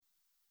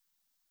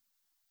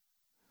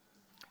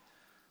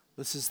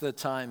This is the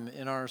time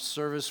in our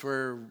service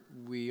where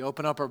we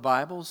open up our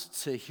Bibles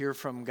to hear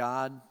from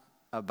God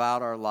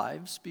about our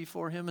lives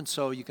before Him. And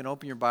so you can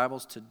open your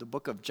Bibles to the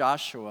book of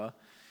Joshua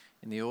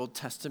in the Old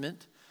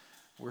Testament.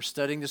 We're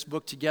studying this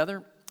book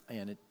together,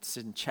 and it's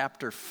in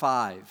chapter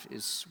 5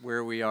 is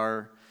where we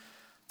are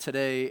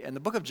today. And the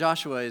book of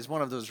Joshua is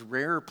one of those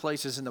rare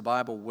places in the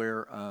Bible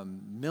where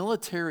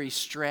military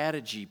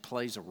strategy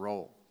plays a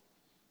role.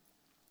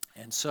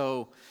 And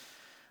so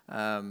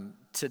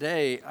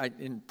today,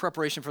 in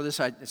preparation for this,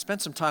 I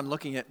spent some time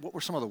looking at what were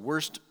some of the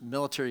worst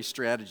military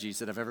strategies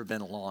that have ever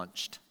been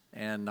launched.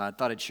 And I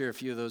thought I'd share a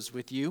few of those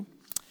with you.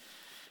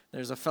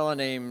 There's a fellow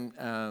named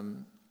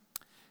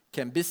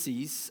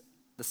Cambyses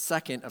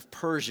II of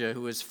Persia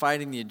who was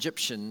fighting the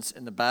Egyptians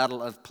in the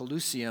Battle of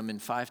Pelusium in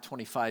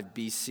 525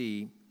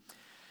 BC.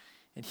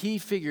 And he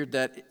figured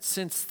that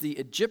since the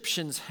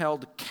Egyptians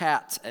held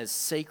cats as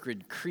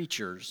sacred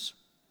creatures,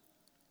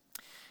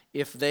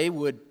 if they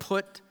would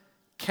put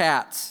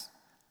cats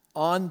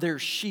on their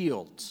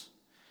shields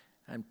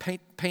and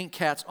paint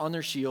cats on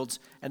their shields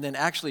and then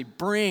actually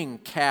bring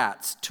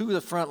cats to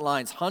the front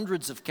lines,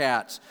 hundreds of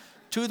cats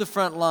to the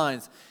front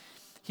lines,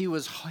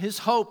 his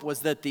hope was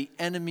that the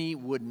enemy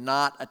would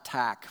not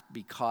attack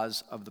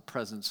because of the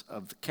presence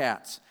of the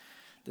cats.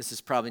 This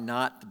is probably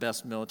not the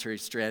best military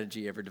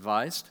strategy ever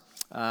devised.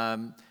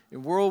 In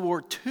World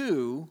War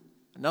II,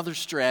 another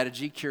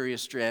strategy,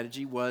 curious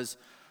strategy, was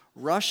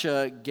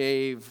Russia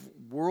gave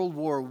World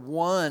War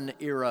I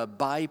era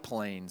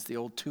biplanes, the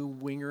old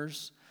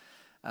two-wingers,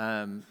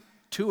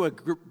 to a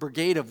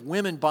brigade of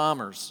women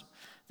bombers.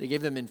 They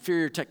gave them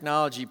inferior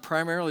technology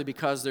primarily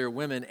because they're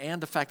women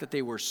and the fact that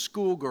they were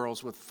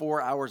schoolgirls with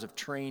 4 hours of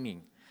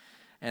training.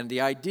 And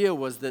the idea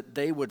was that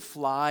they would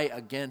fly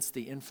against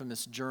the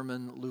infamous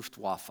German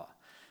Luftwaffe.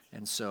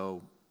 And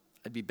so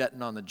I'd be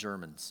betting on the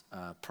Germans,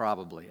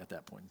 probably at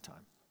that point in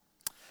time.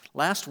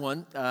 Last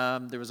one,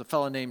 there was a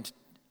fellow named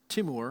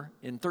Timur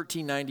in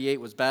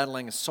 1398 was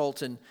battling a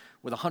sultan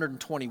with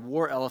 120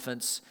 war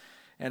elephants,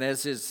 and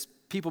as his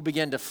people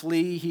began to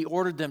flee, he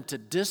ordered them to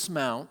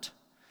dismount,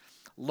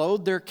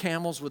 load their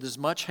camels with as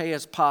much hay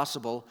as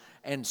possible,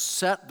 and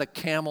set the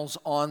camels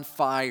on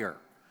fire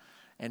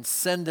and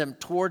send them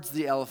towards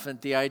the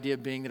elephant, the idea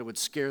being that it would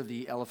scare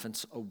the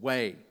elephants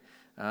away.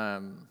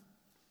 And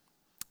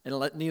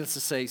needless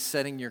to say,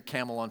 setting your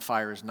camel on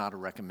fire is not a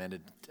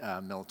recommended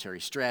military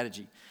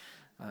strategy.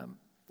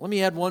 Let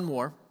me add one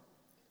more.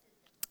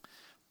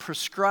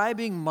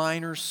 Prescribing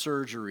minor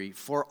surgery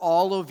for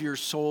all of your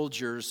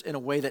soldiers in a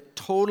way that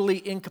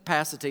totally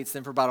incapacitates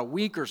them for about a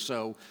week or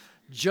so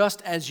just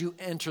as you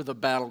enter the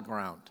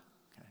battleground,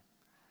 okay?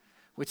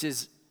 Which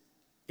is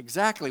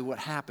exactly what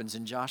happens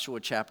in Joshua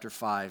chapter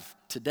 5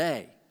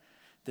 today.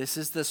 This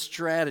is the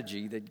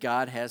strategy that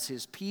God has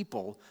His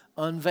people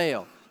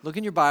unveil. Look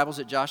in your Bibles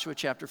at Joshua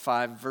chapter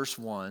 5, verse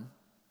 1,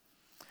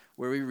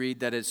 where we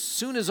read that as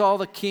soon as all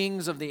the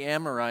kings of the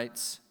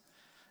Amorites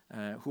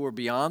who were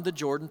beyond the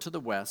Jordan to the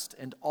west,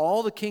 and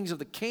all the kings of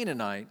the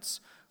Canaanites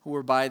who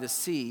were by the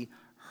sea,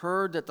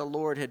 heard that the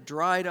Lord had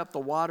dried up the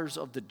waters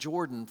of the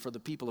Jordan for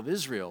the people of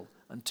Israel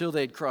until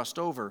they had crossed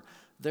over,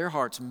 their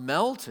hearts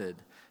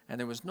melted, and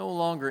there was no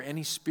longer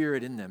any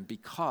spirit in them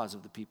because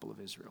of the people of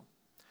Israel.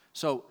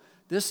 So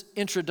this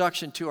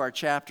introduction to our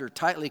chapter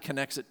tightly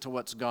connects it to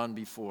what's gone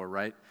before,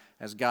 right?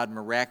 As God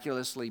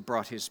miraculously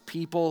brought His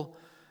people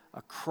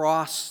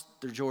across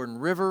the Jordan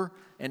River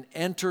and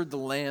entered the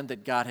land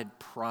that God had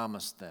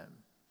promised them.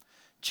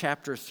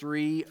 Chapter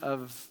 3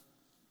 of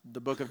the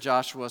book of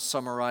Joshua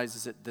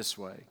summarizes it this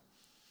way.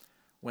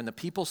 When the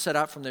people set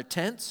out from their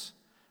tents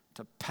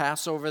to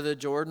pass over the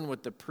Jordan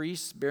with the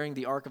priests bearing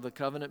the Ark of the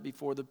Covenant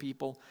before the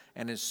people,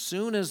 and as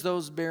soon as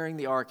those bearing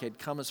the Ark had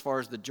come as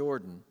far as the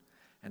Jordan,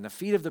 and the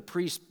feet of the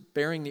priests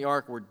bearing the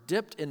Ark were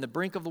dipped in the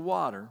brink of the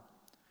water,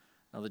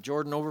 now the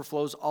Jordan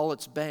overflows all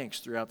its banks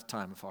throughout the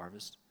time of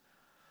harvest.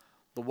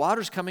 The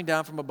waters coming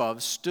down from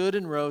above stood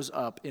and rose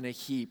up in a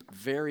heap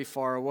very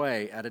far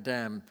away at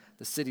Adam,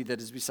 the city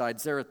that is beside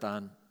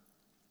Zarethan.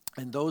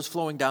 And those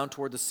flowing down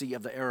toward the sea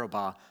of the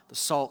Arabah, the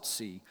salt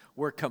sea,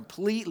 were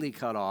completely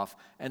cut off,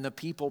 and the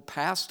people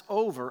passed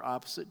over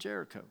opposite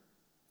Jericho.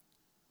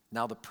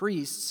 Now the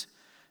priests,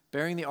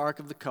 bearing the Ark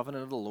of the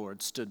Covenant of the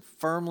Lord, stood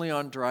firmly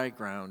on dry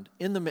ground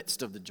in the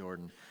midst of the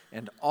Jordan,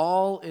 and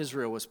all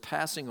Israel was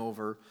passing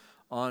over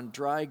on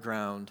dry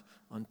ground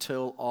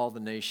until all the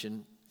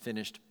nation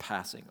finished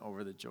passing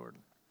over the Jordan.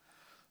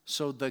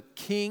 So the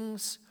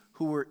kings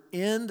who were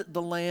in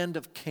the land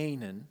of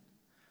Canaan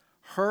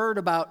heard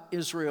about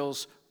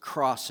Israel's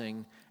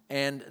crossing,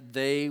 and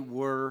they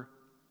were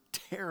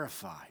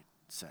terrified,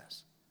 it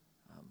says.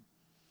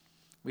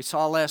 We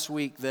saw last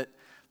week that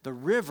the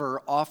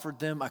river offered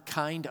them a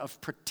kind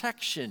of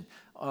protection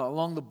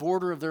along the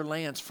border of their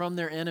lands from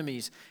their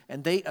enemies,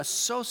 and they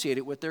associate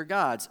it with their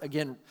gods.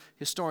 Again,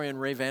 historian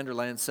Ray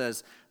Vanderland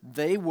says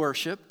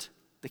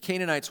the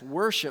Canaanites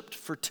worshipped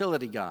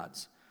fertility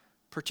gods,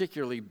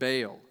 particularly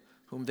Baal,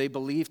 whom they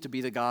believed to be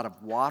the god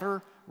of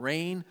water,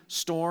 rain,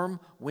 storm,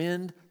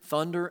 wind,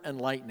 thunder, and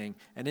lightning.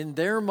 And in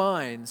their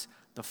minds,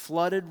 the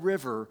flooded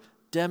river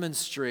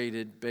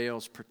demonstrated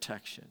Baal's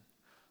protection.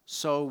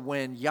 So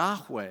when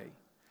Yahweh,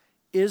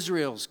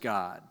 Israel's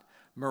God,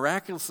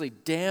 miraculously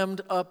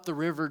dammed up the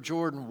river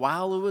Jordan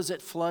while it was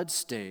at flood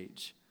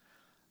stage,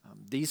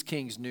 these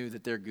kings knew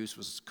that their goose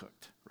was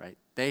cooked, right?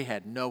 They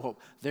had no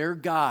hope. Their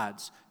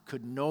gods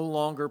could no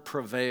longer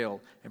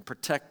prevail and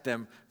protect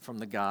them from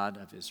the God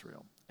of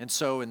Israel. And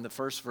so in the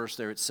first verse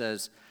there it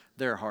says,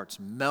 their hearts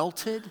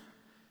melted,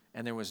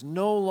 and there was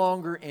no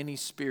longer any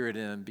spirit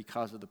in them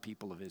because of the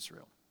people of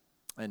Israel.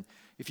 And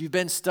if you've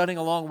been studying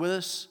along with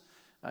us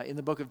in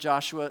the book of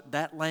Joshua,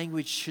 that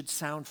language should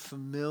sound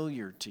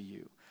familiar to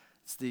you.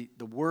 It's the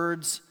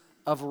words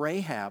of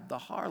Rahab, the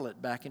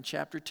harlot, back in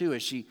chapter 2,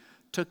 as she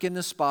took in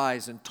the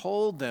spies and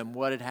told them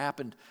what had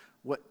happened,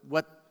 what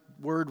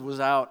word was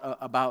out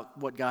about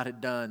what God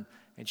had done.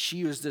 And she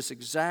used this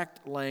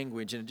exact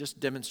language, and it just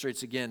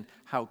demonstrates again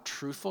how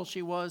truthful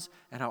she was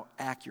and how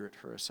accurate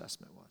her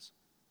assessment was.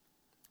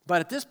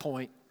 But at this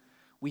point,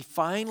 we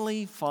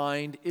finally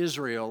find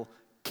Israel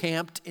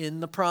camped in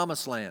the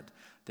promised land.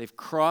 They've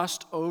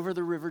crossed over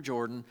the river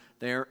Jordan.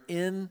 They're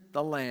in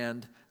the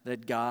land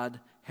that God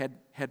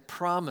had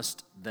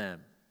promised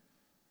them.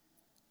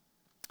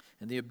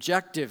 And the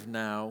objective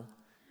now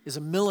is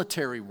a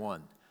military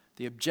one.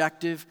 The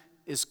objective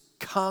is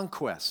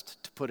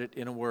conquest, to put it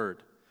in a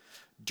word.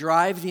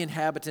 Drive the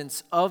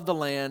inhabitants of the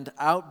land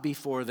out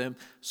before them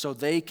so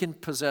they can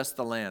possess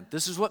the land.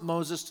 This is what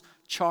Moses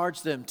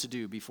charged them to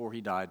do before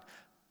he died.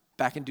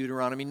 Back in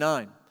Deuteronomy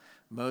 9,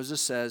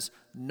 Moses says,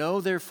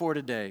 "Know therefore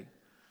today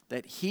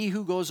that he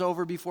who goes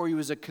over before you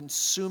as a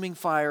consuming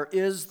fire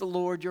is the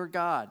Lord your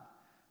God,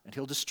 and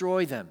he'll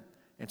destroy them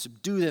and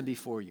subdue them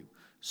before you.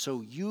 So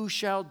you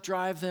shall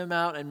drive them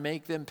out and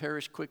make them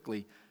perish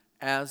quickly,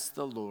 as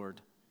the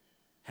Lord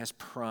has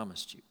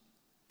promised you."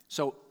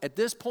 So at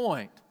this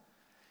point,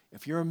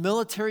 if you're a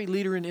military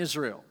leader in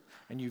Israel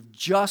and you've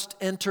just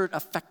entered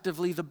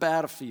effectively the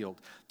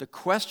battlefield, the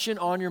question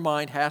on your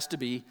mind has to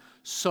be,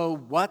 so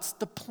what's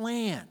the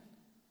plan?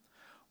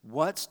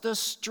 What's the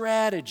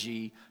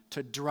strategy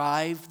to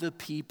drive the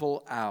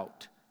people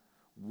out?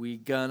 We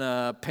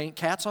gonna paint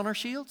cats on our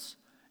shields?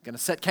 Gonna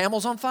set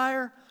camels on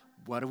fire?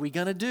 What are we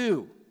gonna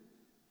do?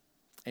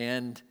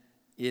 And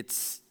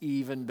it's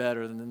even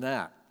better than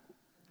that.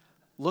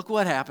 Look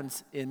what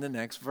happens in the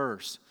next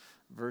verse.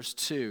 Verse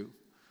 2.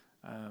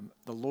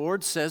 The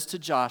Lord says to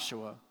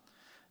Joshua,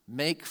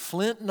 "Make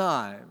flint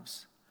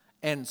knives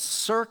and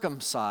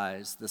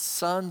circumcise the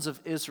sons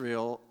of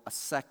Israel a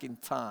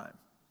second time."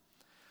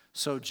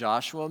 So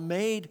Joshua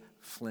made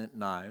flint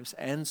knives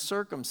and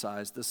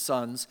circumcised the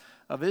sons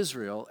of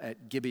Israel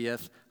at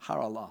Gibeath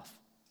Haraloth.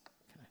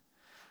 Okay.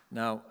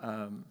 Now,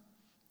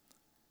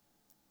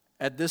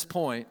 at this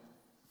point,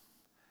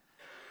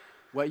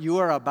 what you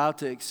are about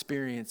to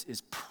experience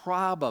is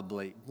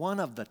probably one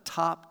of the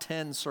top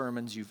 10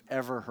 sermons you've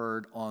ever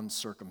heard on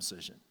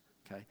circumcision.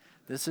 Okay?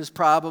 This is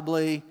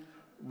probably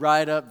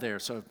right up there,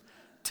 so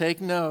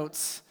take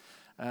notes.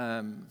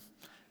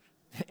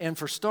 And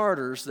for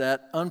starters,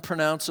 that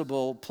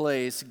unpronounceable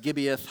place,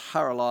 Gibeath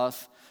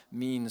Haraloth,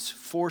 means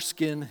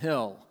foreskin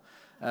hill,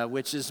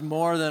 which is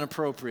more than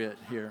appropriate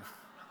here.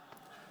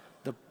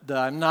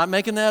 I'm not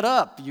making that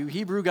up. You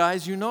Hebrew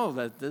guys, you know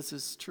that this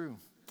is true.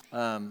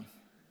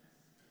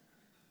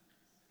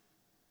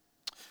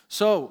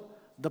 So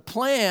the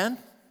plan,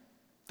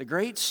 the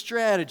great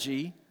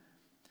strategy,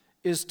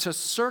 is to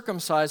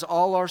circumcise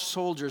all our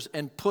soldiers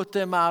and put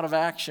them out of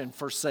action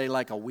for, say,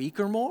 like a week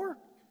or more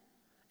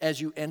as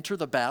you enter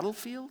the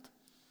battlefield.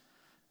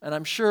 And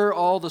I'm sure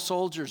all the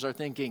soldiers are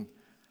thinking,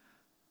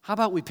 how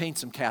about we paint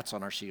some cats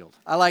on our shield?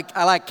 I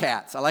like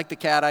cats. I like the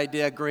cat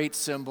idea. Great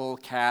symbol,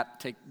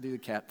 cat. Do the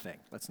cat thing.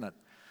 Let's not.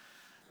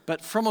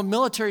 But from a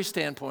military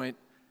standpoint,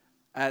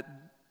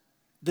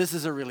 this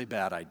is a really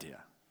bad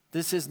idea.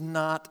 This is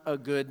not a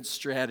good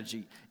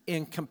strategy.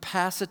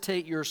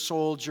 Incapacitate your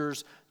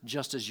soldiers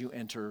just as you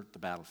enter the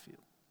battlefield.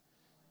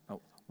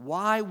 Now,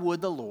 why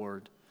would the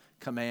Lord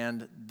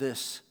command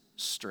this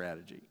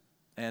strategy?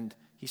 And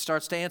he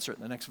starts to answer it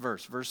in the next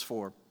verse. Verse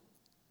 4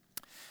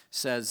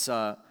 says,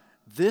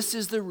 "This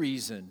is the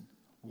reason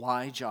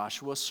why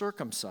Joshua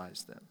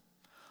circumcised them.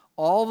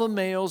 All the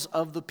males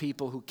of the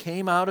people who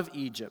came out of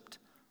Egypt,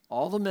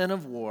 all the men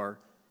of war,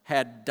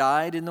 had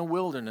died in the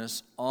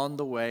wilderness on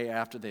the way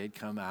after they had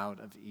come out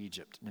of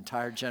Egypt." An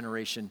entire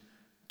generation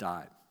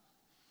died.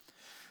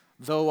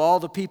 "Though all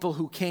the people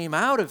who came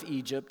out of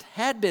Egypt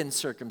had been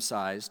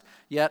circumcised,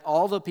 yet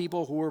all the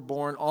people who were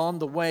born on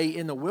the way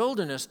in the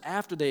wilderness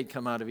after they had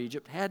come out of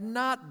Egypt had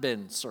not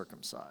been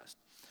circumcised."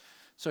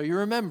 So you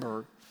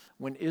remember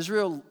when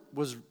Israel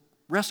was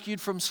rescued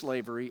from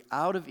slavery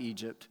out of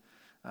Egypt,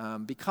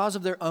 because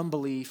of their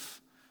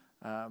unbelief,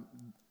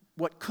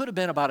 what could have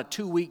been about a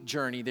 2-week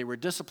journey, they were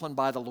disciplined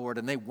by the Lord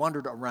and they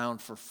wandered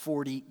around for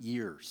 40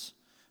 years.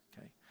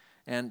 Okay?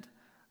 And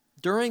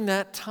during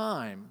that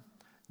time,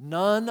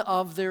 none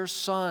of their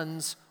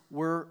sons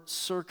were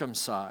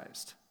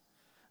circumcised.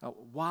 Now,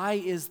 why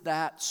is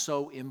that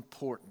so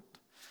important?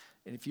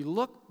 And if you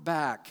look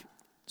back,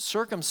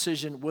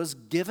 circumcision was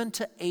given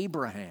to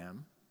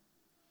Abraham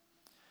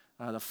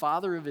the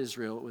father of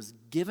Israel, it was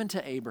given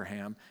to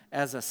Abraham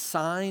as a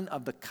sign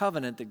of the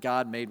covenant that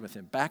God made with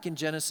him. Back in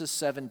Genesis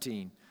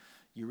 17,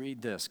 you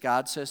read this.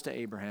 God says to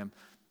Abraham,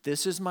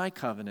 "This is my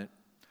covenant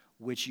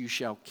which you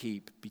shall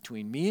keep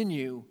between me and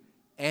you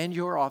and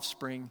your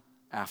offspring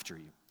after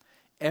you.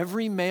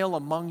 Every male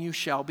among you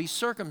shall be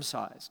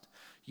circumcised.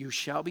 You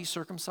shall be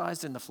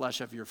circumcised in the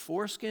flesh of your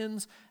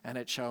foreskins, and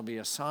it shall be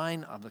a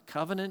sign of the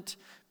covenant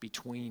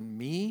between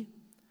me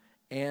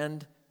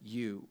and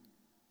you."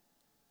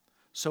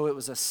 So it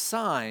was a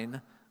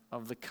sign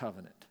of the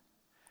covenant.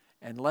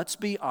 And let's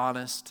be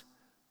honest,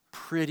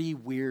 pretty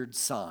weird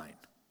sign,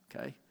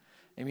 okay?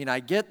 I mean, I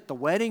get the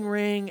wedding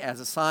ring as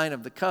a sign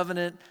of the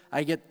covenant.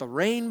 I get the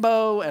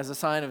rainbow as a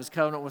sign of his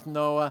covenant with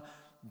Noah.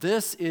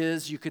 This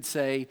is, you could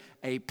say,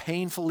 a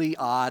painfully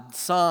odd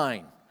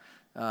sign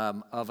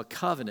of a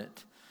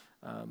covenant.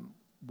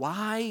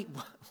 Why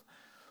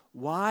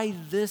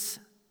this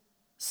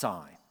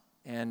sign?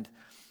 And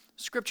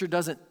Scripture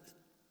doesn't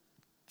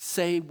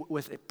say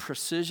with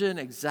precision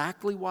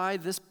exactly why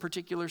this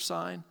particular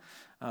sign,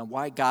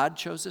 why God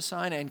chose this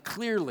sign. And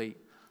clearly,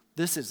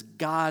 this is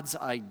God's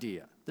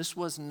idea. This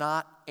was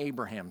not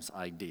Abraham's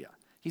idea.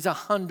 He's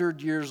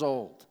 100 years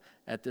old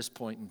at this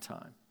point in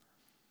time.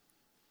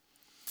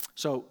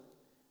 So,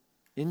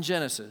 in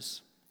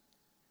Genesis,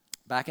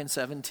 back in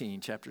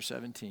chapter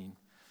 17,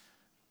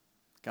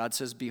 God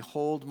says,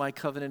 "Behold, my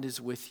covenant is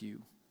with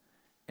you,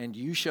 and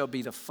you shall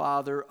be the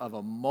father of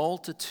a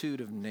multitude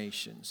of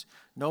nations.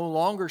 No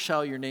longer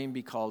shall your name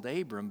be called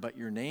Abram, but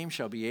your name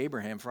shall be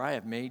Abraham, for I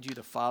have made you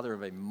the father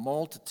of a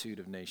multitude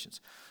of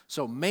nations."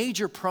 So,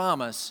 major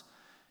promise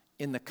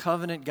in the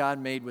covenant God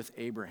made with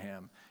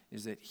Abraham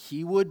is that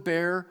he would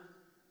bear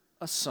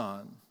a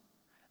son,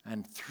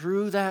 and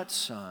through that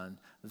son,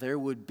 there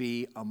would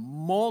be a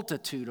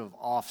multitude of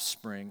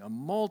offspring, a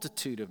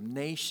multitude of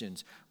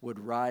nations would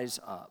rise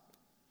up.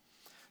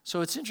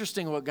 So it's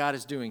interesting what God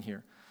is doing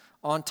here.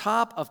 On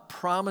top of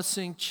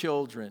promising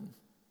children,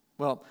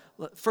 well,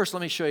 first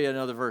let me show you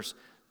another verse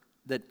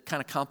that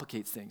kind of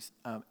complicates things.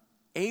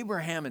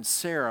 Abraham and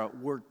Sarah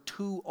were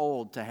too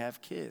old to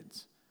have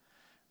kids.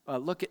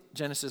 Look at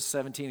Genesis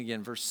 17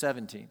 again, verse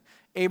 17.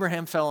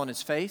 "Abraham fell on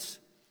his face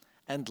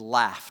and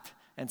laughed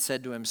and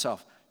said to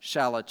himself,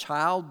 'Shall a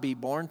child be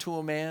born to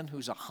a man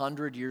who's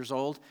 100 years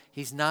old?'"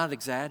 He's not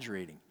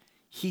exaggerating.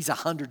 He's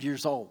 100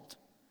 years old.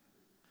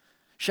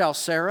 "Shall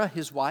Sarah,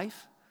 his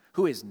wife,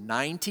 who is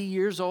 90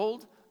 years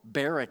old,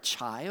 bear a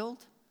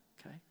child?"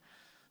 Okay.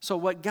 So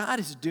what God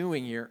is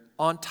doing here,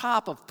 on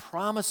top of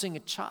promising a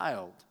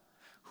child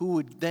who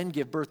would then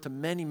give birth to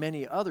many,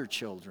 many other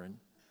children,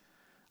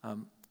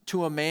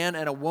 to a man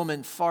and a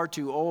woman far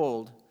too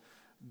old,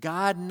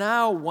 God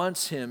now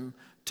wants him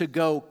to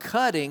go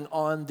cutting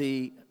on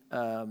the,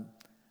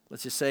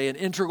 let's just say, an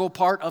integral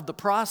part of the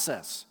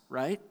process,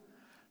 right?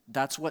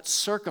 That's what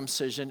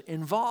circumcision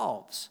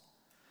involves.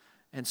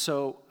 And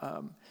so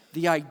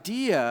the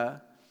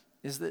idea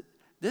is that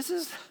this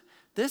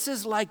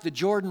is like the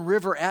Jordan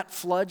River at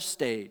flood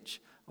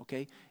stage,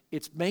 okay?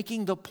 It's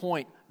making the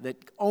point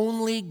that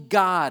only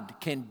God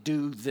can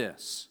do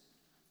this.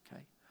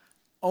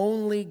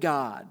 Only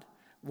God.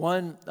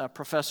 One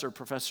Professor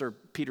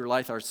Peter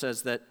Lythard,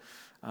 says that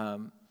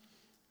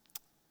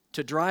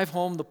to drive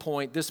home the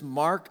point, this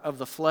mark of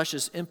the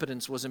flesh's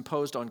impotence was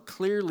imposed on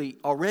clearly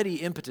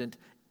already impotent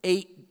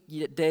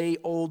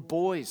 8-day-old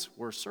boys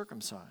were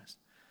circumcised.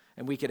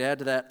 And we could add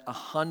to that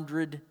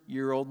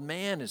 100-year-old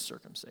man is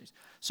circumcised.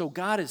 So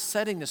God is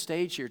setting the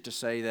stage here to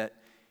say that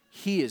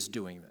he is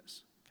doing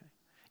this. Okay?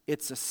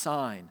 It's a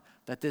sign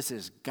that this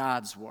is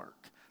God's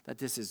work, that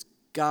this is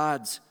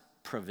God's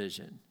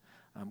provision.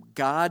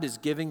 God is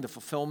giving the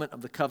fulfillment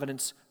of the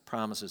covenant's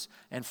promises.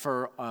 And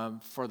for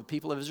the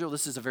people of Israel,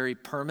 this is a very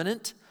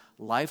permanent,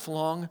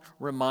 lifelong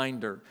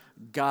reminder.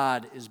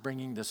 God is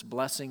bringing this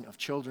blessing of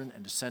children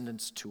and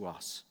descendants to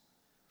us.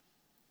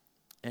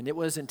 And it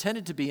was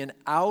intended to be an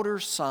outer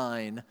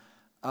sign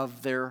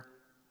of their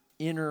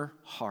inner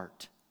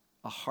heart,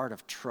 a heart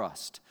of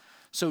trust.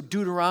 So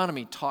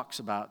Deuteronomy talks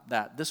about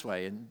that this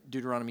way. In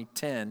Deuteronomy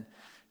 10,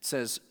 it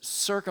says,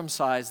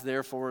 "Circumcise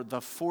therefore the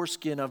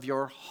foreskin of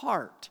your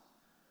heart,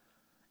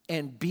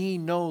 and be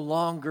no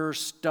longer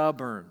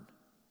stubborn."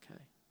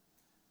 Okay.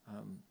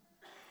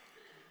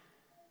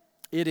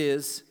 It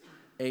is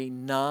a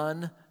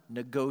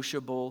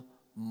non-negotiable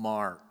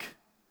mark.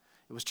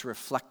 It was to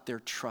reflect their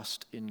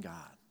trust in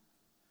God.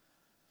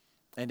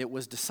 And it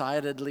was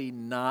decidedly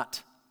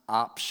not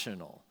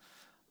optional.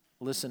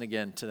 Listen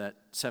again to that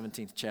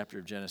 17th chapter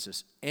of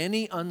Genesis.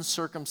 "Any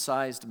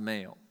uncircumcised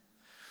male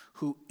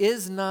who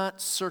is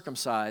not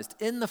circumcised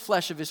in the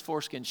flesh of his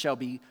foreskin shall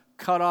be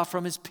cut off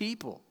from his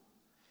people.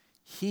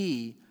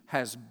 He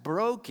has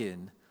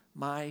broken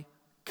my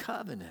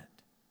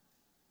covenant."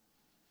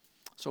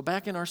 So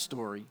back in our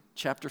story,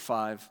 chapter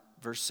 5,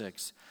 verse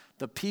 6,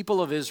 the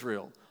people of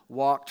Israel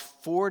walked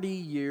 40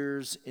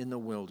 years in the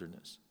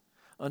wilderness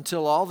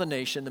until all the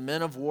nation, the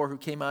men of war who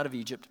came out of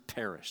Egypt,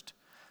 perished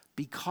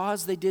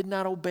because they did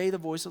not obey the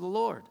voice of the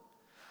Lord.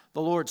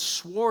 The Lord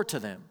swore to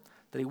them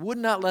that he would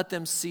not let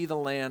them see the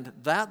land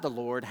that the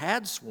Lord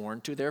had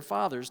sworn to their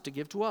fathers to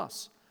give to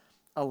us,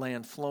 a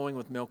land flowing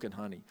with milk and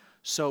honey.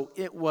 So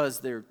it was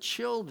their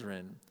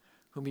children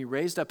whom he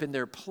raised up in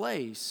their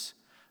place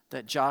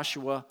that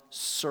Joshua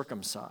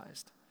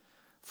circumcised.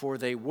 For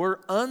they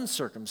were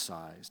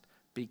uncircumcised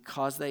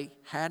because they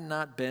had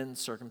not been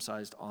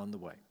circumcised on the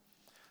way.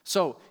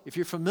 So if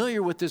you're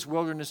familiar with this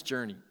wilderness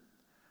journey,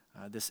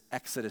 this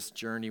Exodus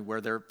journey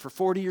where they're for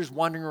 40 years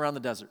wandering around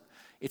the desert,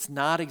 it's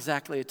not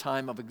exactly a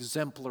time of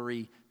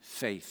exemplary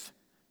faith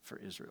for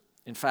Israel.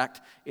 In fact,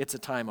 it's a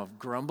time of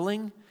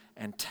grumbling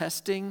and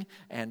testing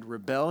and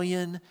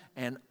rebellion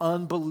and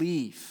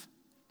unbelief.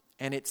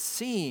 And it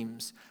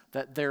seems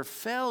that their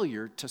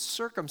failure to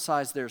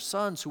circumcise their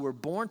sons who were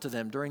born to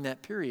them during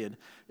that period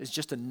is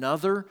just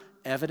another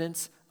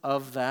evidence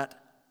of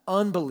that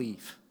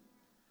unbelief.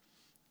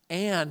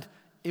 And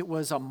it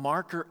was a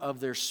marker of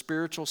their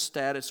spiritual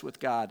status with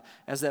God.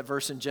 As that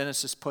verse in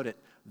Genesis put it,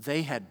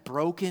 they had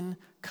broken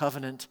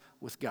covenant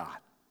with God.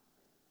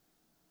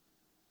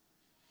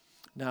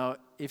 Now,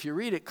 if you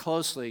read it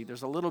closely,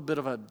 there's a little bit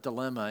of a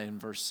dilemma in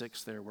verse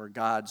 6 there where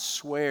God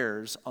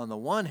swears on the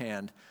one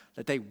hand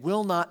that they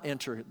will not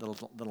enter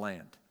the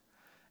land.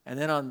 And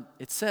then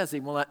it says they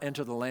will not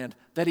enter the land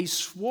that he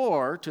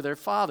swore to their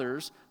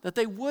fathers that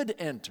they would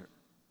enter.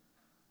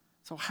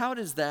 So how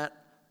does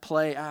that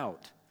play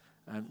out?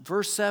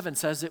 Verse 7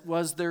 says it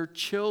was their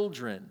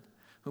children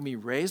whom he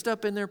raised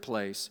up in their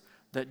place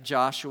that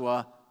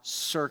Joshua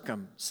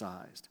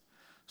circumcised.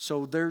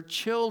 So their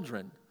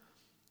children,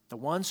 the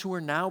ones who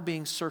are now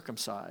being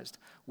circumcised,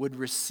 would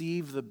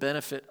receive the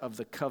benefit of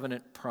the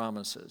covenant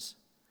promises.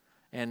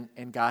 And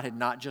God had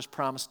not just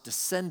promised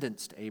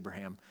descendants to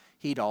Abraham,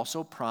 he'd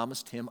also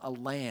promised him a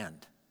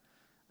land,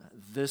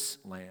 this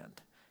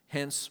land.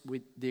 Hence,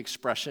 the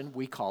expression,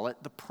 we call it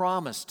the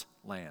promised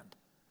land.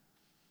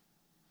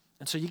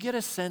 And so you get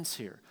a sense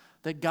here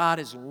that God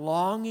is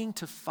longing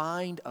to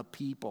find a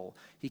people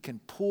he can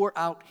pour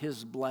out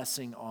his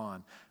blessing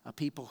on, a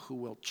people who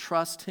will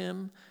trust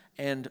him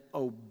and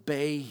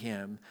obey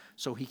him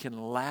so he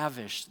can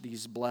lavish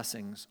these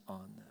blessings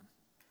on them.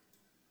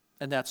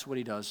 And that's what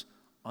he does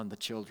on the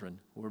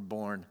children who were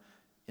born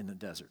in the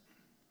desert.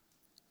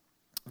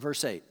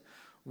 Verse 8,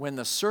 when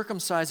the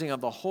circumcising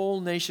of the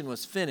whole nation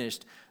was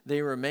finished,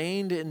 they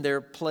remained in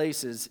their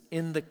places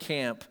in the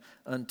camp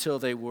until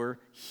they were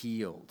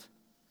healed.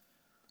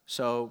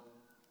 So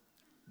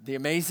the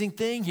amazing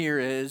thing here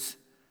is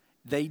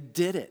they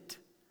did it.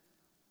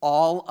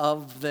 All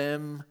of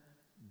them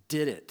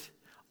did it.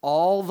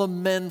 All the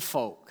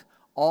menfolk,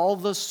 all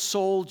the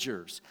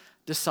soldiers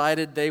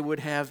decided they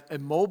would have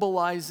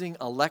immobilizing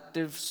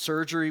elective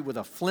surgery with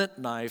a flint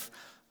knife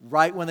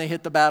right when they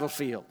hit the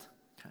battlefield.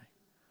 Okay.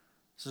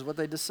 This is what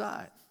they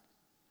decide.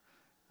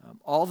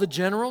 All the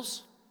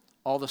generals,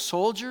 all the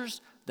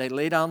soldiers, they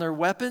lay down their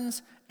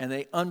weapons and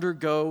they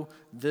undergo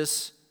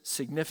this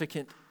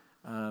significant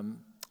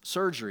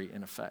surgery,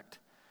 in effect.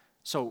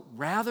 So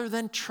rather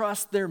than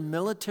trust their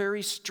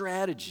military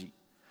strategy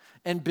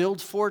and build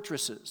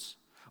fortresses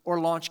or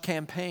launch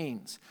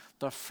campaigns,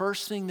 the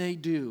first thing they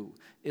do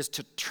is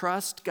to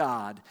trust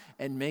God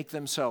and make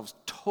themselves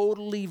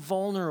totally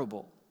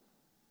vulnerable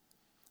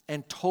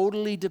and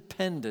totally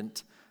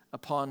dependent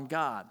upon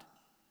God,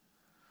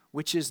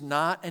 which is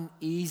not an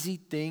easy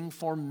thing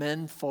for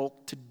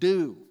menfolk to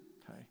do.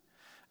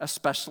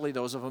 Especially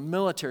those of a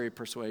military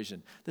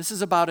persuasion. This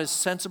is about as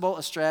sensible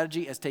a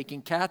strategy as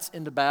taking cats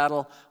into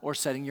battle or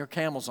setting your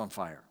camels on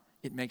fire.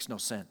 It makes no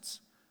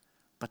sense.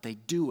 But they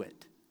do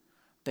it.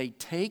 They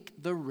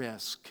take the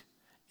risk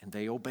and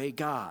they obey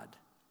God.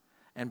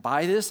 And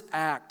by this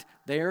act,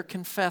 they are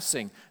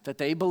confessing that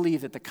they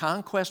believe that the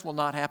conquest will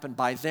not happen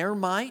by their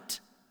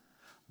might,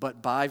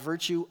 but by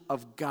virtue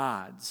of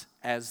God's,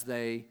 as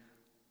they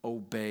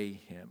obey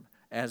him,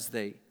 as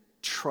they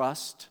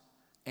trust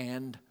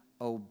and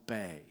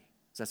obey.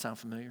 Does that sound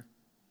familiar?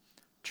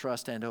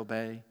 Trust and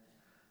obey.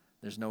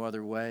 There's no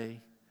other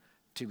way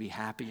to be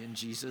happy in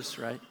Jesus,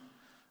 right,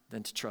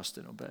 than to trust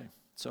and obey.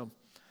 So,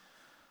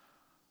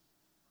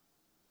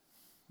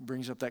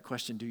 brings up that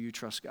question, do you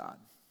trust God?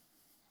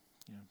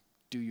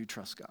 Do you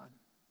trust God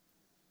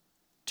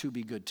to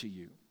be good to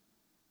you,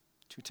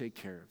 to take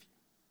care of you?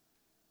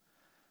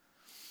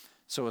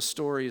 So a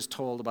story is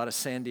told about a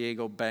San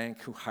Diego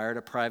bank who hired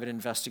a private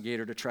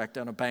investigator to track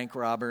down a bank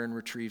robber and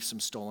retrieve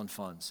some stolen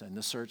funds. And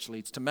the search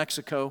leads to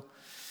Mexico.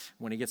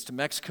 When he gets to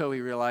Mexico,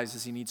 he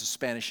realizes he needs a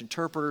Spanish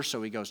interpreter,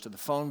 so he goes to the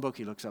phone book,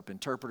 he looks up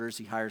interpreters,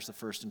 he hires the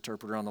first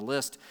interpreter on the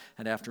list,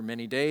 and after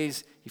many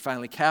days, he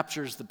finally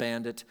captures the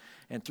bandit,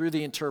 and through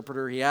the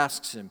interpreter, he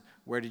asks him,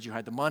 "Where did you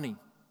hide the money?"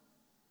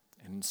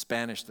 And in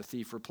Spanish, the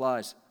thief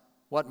replies,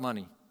 "What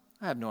money?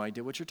 I have no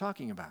idea what you're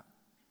talking about."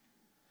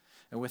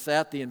 And with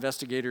that, the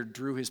investigator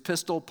drew his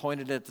pistol,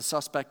 pointed it at the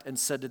suspect, and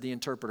said to the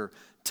interpreter,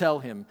 "Tell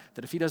him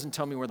that if he doesn't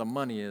tell me where the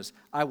money is,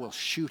 I will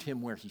shoot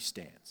him where he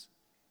stands."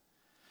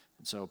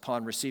 And so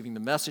upon receiving the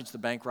message, the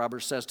bank robber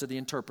says to the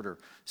interpreter,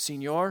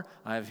 "Senor,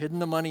 I have hidden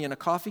the money in a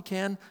coffee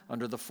can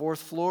under the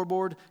 4th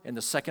floorboard in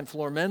the 2nd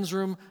floor men's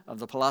room of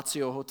the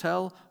Palacio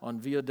Hotel on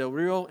Villa del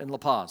Rio in La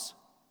Paz."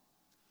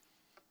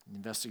 The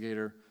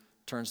investigator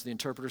turns to the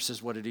interpreter and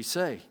says, "What did he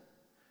say?"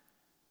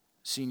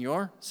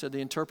 "Senor," said the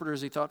interpreter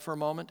as he thought for a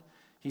moment,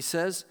 "he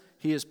says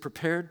he is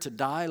prepared to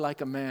die like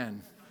a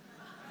man."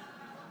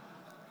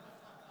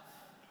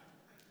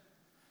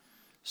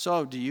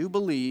 So, do you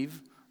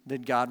believe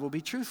that God will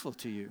be truthful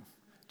to you?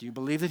 Do you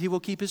believe that he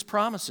will keep his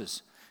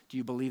promises? Do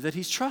you believe that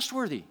he's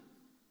trustworthy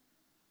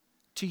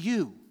to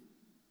you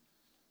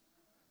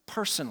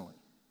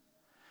personally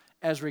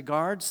as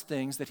regards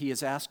things that he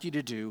has asked you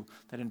to do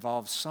that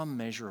involve some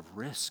measure of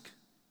risk?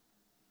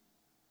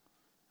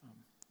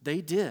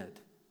 They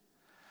did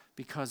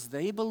because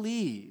they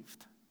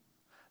believed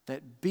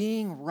that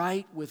being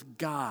right with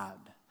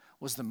God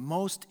was the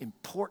most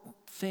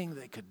important thing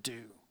they could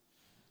do.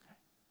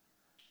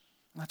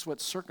 That's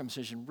what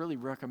circumcision really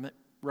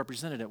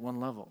represented at one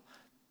level.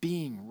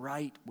 Being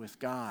right with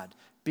God.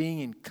 Being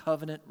in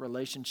covenant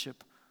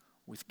relationship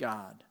with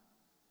God.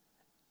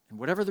 And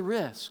whatever the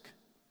risk,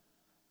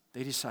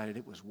 they decided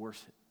it was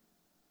worth it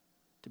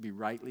to be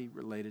rightly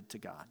related to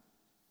God.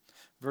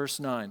 Verse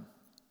 9,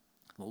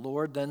 the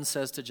Lord then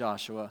says to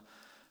Joshua,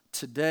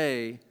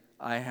 "Today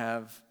I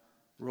have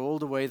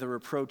rolled away the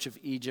reproach of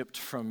Egypt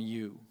from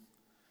you."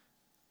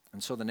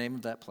 And so the name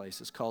of that place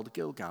is called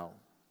Gilgal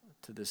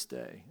to this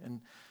day. And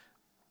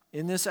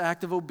in this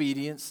act of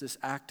obedience, this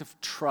act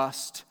of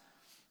trust,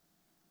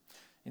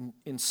 in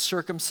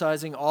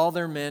circumcising all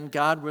their men,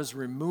 God was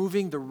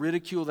removing the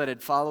ridicule that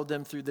had followed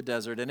them through the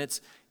desert. And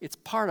it's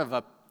part of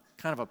a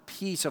kind of a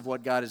piece of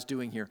what God is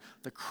doing here.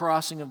 The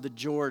crossing of the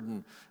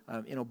Jordan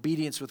in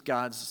obedience with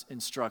God's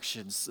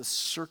instructions, the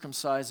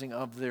circumcising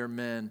of their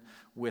men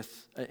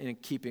in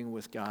keeping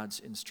with God's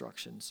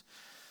instructions.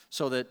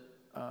 So that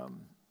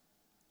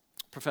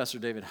Professor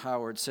David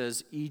Howard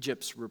says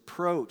Egypt's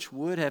reproach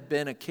would have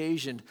been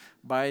occasioned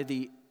by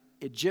the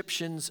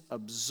Egyptians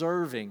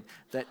observing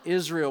that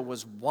Israel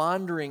was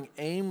wandering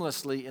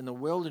aimlessly in the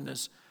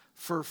wilderness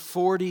for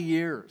 40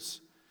 years.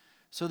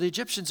 So the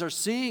Egyptians are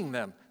seeing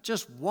them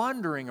just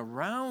wandering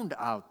around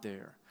out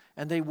there,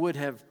 and they would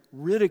have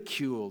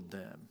ridiculed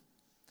them.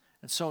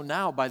 And so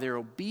now, by their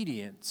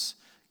obedience,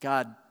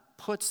 God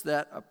puts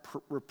that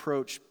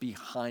reproach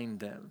behind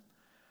them.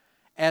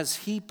 As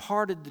he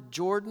parted the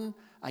Jordan,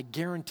 I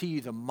guarantee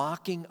you the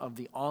mocking of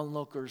the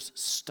onlookers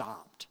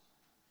stopped.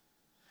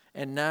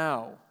 And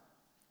now,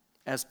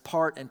 as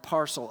part and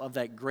parcel of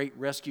that great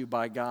rescue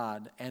by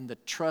God and the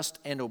trust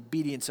and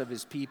obedience of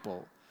his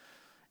people,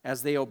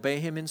 as they obey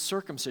him in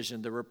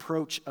circumcision, the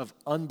reproach of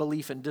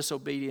unbelief and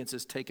disobedience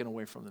is taken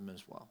away from them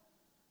as well.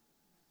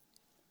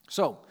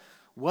 So,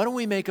 what do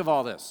we make of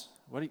all this?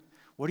 What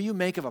do you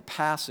make of a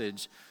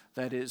passage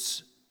that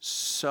is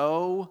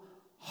so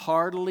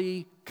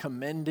heartily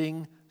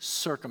commending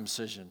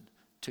circumcision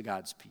to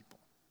God's people?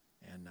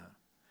 And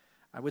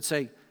I would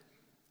say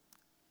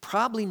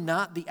probably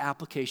not the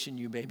application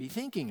you may be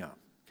thinking of,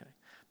 okay?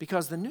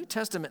 Because the New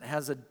Testament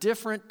has a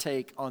different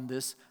take on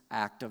this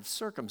act of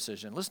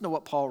circumcision. Listen to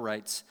what Paul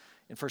writes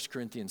in 1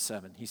 Corinthians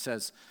 7. He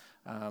says,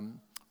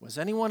 "Was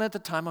anyone at the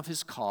time of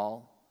his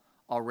call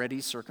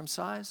already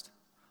circumcised?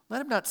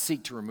 Let him not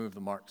seek to remove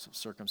the marks of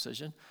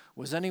circumcision.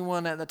 Was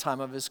anyone at the time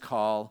of his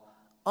call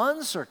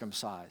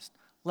uncircumcised?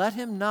 Let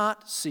him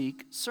not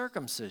seek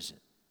circumcision.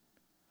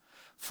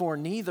 For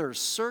neither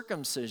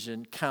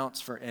circumcision counts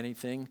for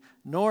anything,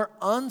 nor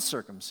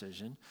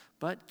uncircumcision,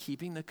 but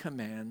keeping the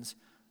commands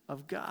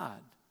of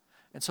God."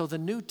 And so the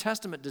New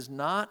Testament does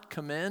not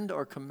commend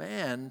or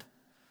command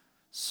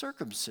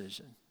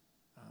circumcision.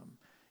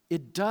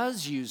 It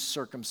does use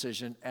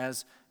circumcision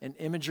as an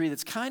imagery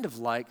that's kind of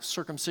like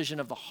circumcision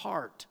of the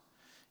heart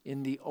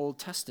in the Old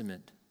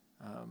Testament.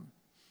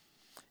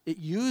 It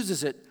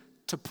uses it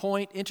to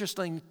point,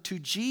 interestingly, to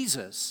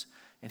Jesus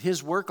and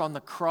his work on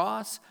the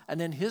cross, and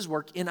then his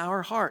work in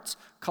our hearts.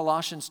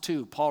 Colossians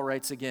 2, Paul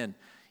writes again,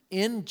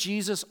 "In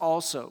Jesus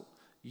also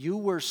you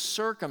were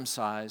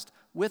circumcised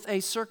with a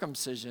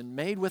circumcision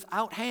made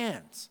without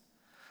hands,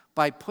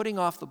 by putting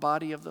off the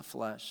body of the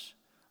flesh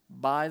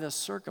by the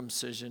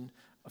circumcision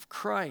of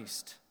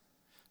Christ."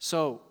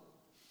 So,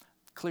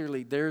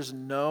 clearly, there's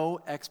no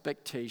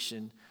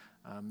expectation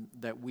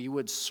that we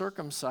would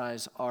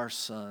circumcise our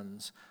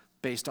sons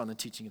based on the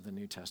teaching of the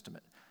New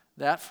Testament.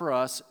 That for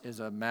us is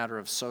a matter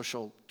of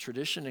social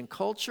tradition and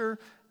culture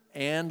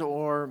and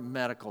or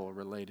medical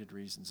related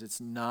reasons. It's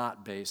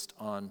not based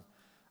on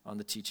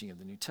the teaching of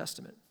the New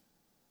Testament.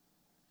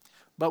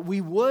 But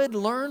we would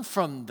learn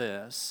from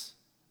this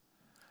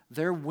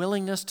their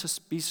willingness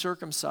to be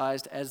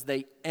circumcised as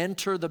they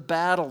enter the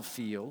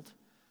battlefield,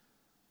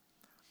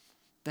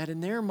 that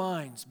in their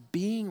minds,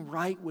 being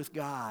right with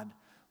God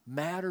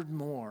mattered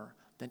more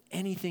than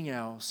anything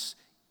else,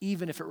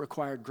 even if it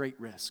required great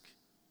risk.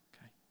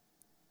 Okay?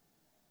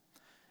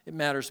 It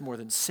matters more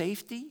than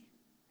safety.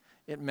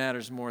 It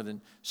matters more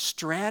than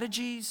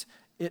strategies.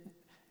 It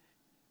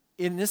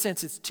in this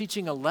sense, it's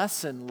teaching a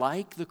lesson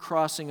like the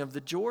crossing of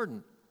the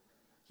Jordan.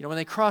 You know, when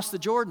they crossed the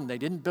Jordan, they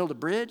didn't build a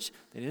bridge,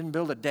 they didn't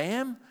build a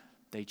dam.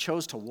 They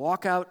chose to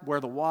walk out where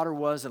the water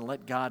was and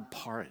let God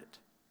part it,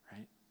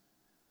 right?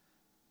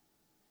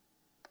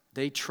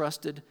 They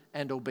trusted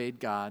and obeyed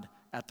God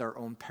at their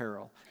own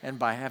peril. And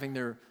by having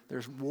their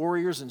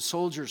warriors and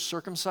soldiers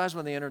circumcised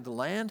when they entered the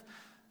land,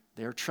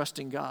 they're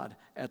trusting God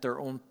at their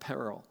own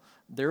peril.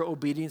 Their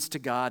obedience to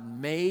God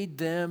made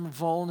them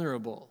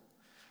vulnerable.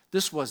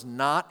 This was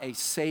not a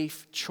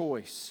safe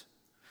choice.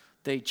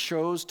 They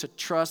chose to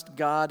trust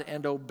God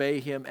and obey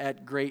Him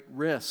at great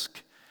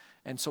risk.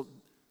 And so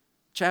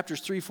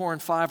chapters 3, 4,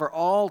 and 5 are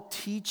all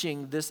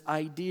teaching this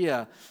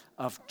idea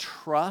of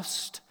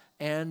trust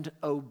and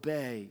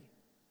obey.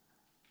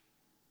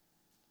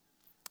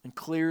 And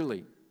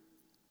clearly,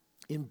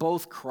 in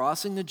both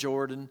crossing the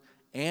Jordan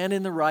and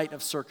in the rite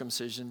of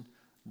circumcision,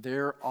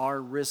 there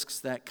are risks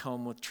that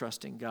come with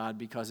trusting God,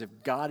 because if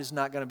God is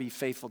not going to be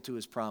faithful to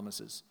His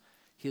promises,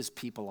 His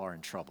people are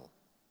in trouble.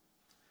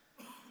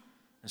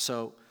 And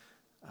so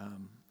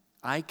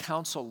I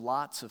counsel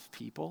lots of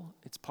people.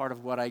 It's part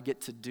of what I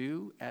get to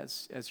do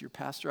as your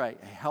pastor. I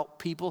help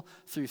people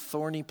through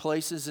thorny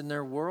places in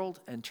their world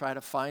and try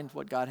to find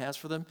what God has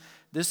for them.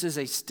 This is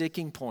a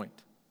sticking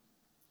point.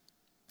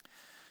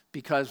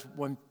 Because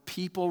when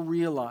people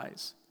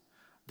realize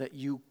that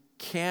you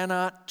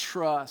cannot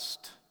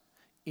trust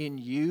in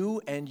you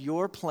and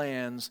your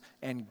plans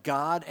and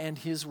God and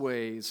His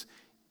ways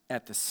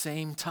at the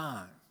same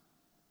time,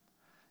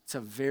 it's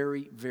a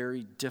very,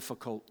 very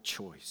difficult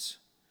choice.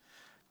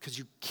 Because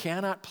you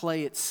cannot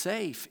play it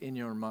safe in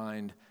your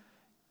mind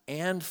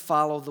and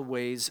follow the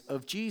ways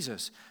of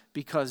Jesus.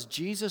 Because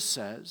Jesus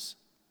says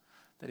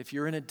that if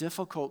you're in a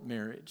difficult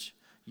marriage,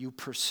 you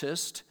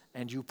persist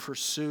and you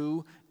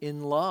pursue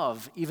in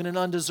love, even an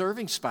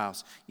undeserving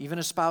spouse, even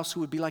a spouse who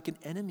would be like an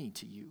enemy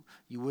to you.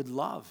 You would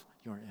love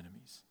your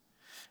enemies.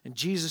 And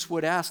Jesus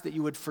would ask that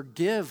you would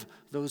forgive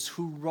those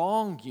who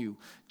wrong you.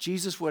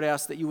 Jesus would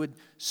ask that you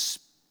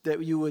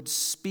would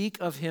speak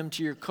of Him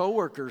to your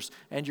coworkers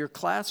and your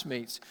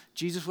classmates.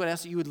 Jesus would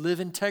ask that you would live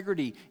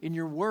integrity in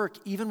your work,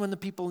 even when the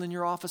people in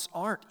your office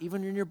aren't,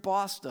 even when your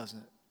boss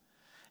doesn't.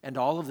 And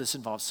all of this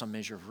involves some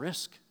measure of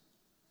risk,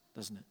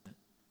 doesn't it?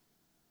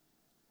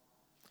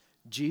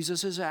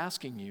 Jesus is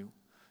asking you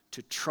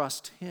to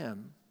trust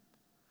Him,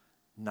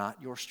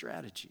 not your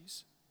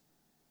strategies.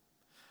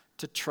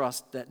 To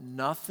trust that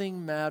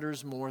nothing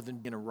matters more than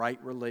being in a right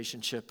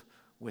relationship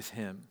with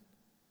Him.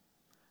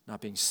 Not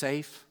being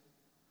safe,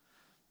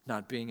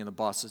 not being in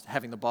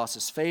having the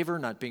boss's favor,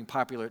 not being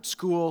popular at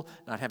school,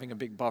 not having a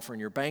big buffer in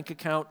your bank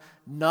account.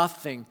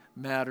 Nothing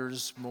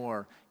matters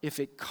more. If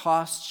it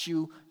costs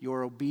you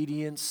your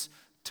obedience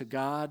to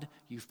God,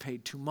 you've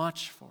paid too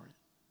much for it.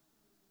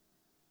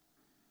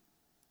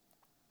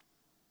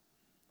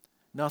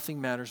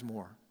 Nothing matters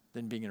more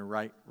than being in a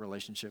right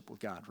relationship with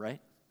God, right?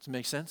 Does it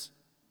make sense?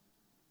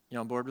 You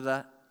on board with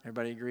that?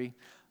 Everybody agree?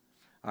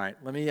 All right,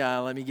 let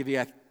me give you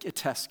a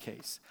test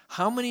case.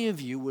 How many of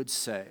you would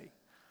say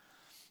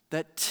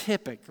that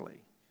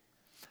typically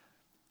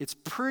it's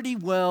pretty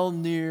well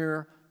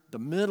near the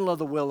middle of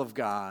the will of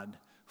God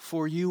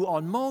for you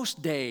on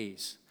most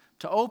days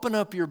to open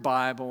up your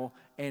Bible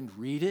and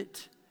read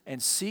it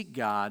and seek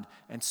God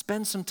and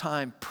spend some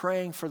time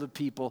praying for the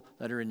people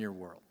that are in your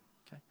world?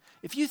 Okay?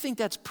 If you think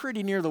that's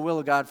pretty near the will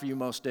of God for you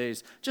most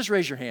days, just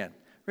raise your hand.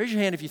 Raise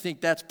your hand if you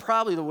think that's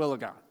probably the will of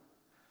God.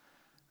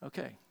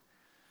 Okay.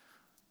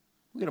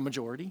 We got a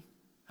majority.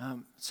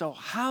 So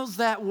how's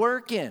that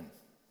working?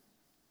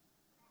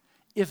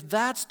 If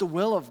that's the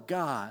will of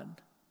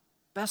God,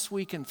 best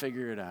we can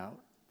figure it out.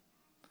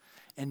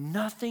 And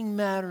nothing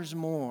matters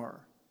more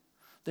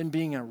than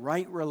being in a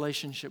right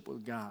relationship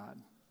with God.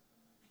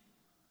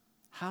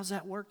 How's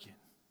that working?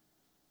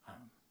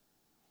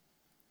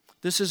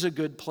 This is a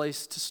good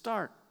place to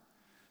start.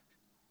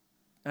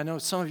 I know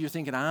some of you are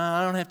thinking,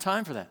 I don't have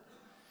time for that.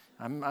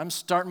 I'm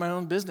starting my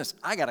own business.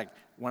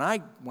 When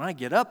I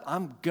get up,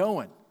 I'm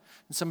going.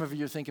 And some of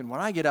you are thinking,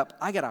 when I get up,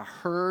 I got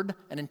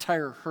an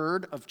entire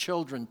herd of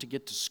children to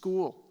get to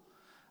school.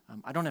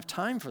 I don't have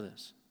time for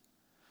this.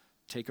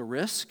 Take a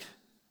risk.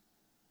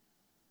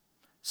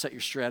 Set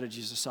your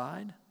strategies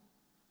aside.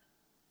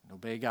 And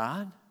obey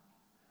God.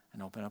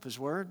 And open up His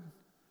Word.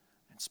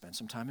 And spend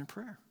some time in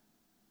prayer.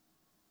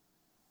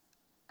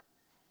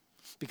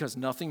 Because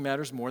nothing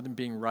matters more than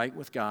being right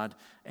with God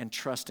and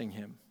trusting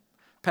Him.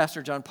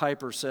 Pastor John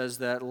Piper says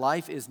that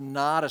life is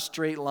not a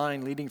straight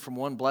line leading from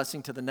one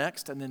blessing to the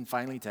next and then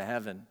finally to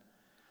heaven.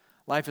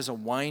 Life is a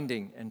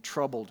winding and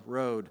troubled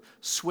road,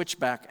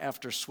 switchback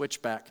after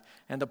switchback.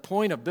 And the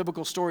point of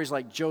biblical stories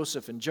like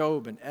Joseph and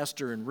Job and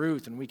Esther and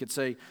Ruth, and we could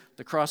say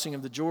the crossing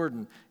of the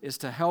Jordan, is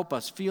to help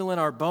us feel in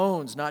our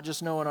bones, not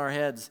just know in our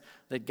heads,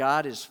 that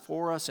God is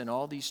for us in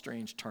all these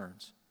strange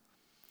turns.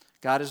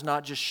 God is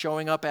not just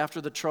showing up after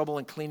the trouble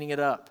and cleaning it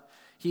up.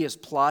 He is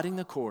plotting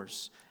the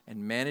course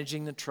and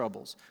managing the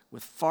troubles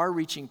with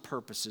far-reaching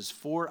purposes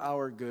for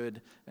our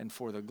good and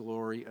for the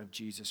glory of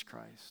Jesus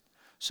Christ.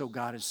 So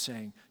God is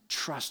saying,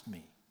 trust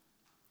me.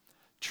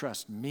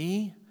 Trust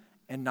me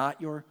and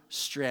not your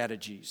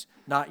strategies,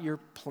 not your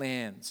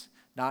plans,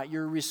 not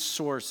your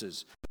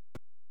resources.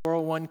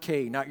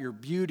 401k, not your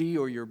beauty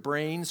or your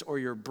brains or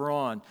your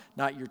brawn,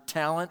 not your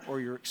talent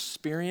or your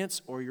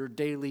experience or your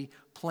daily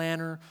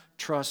planner.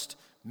 Trust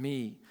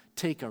me.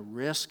 Take a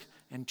risk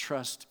and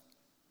trust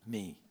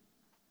me.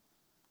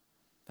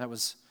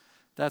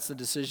 That's the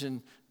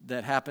decision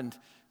that happened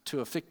to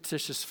a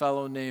fictitious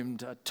fellow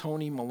named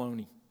Tony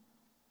Maloney.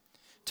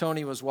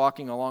 Tony was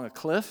walking along a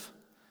cliff.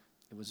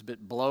 It was a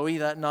bit blowy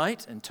that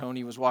night, and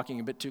Tony was walking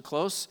a bit too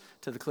close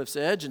to the cliff's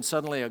edge, and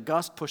suddenly a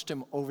gust pushed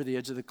him over the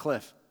edge of the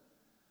cliff.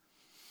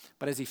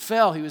 But as he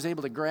fell, he was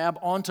able to grab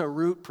onto a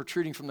root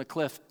protruding from the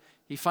cliff.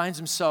 He finds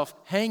himself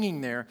hanging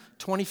there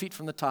 20 feet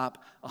from the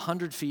top,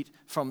 100 feet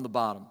from the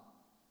bottom.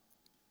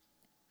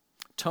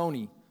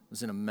 Tony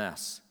was in a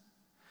mess.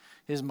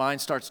 His mind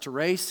starts to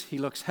race. He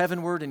looks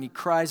heavenward and he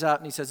cries out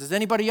and he says, "Is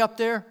anybody up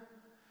there?"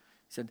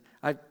 He said,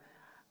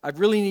 I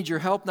really need your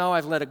help now.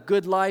 I've led a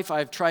good life.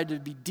 I've tried to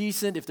be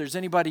decent. If there's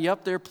anybody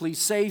up there, please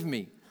save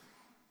me.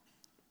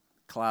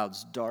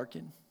 Clouds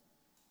darken,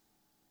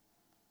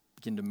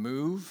 begin to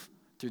move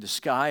through the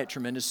sky at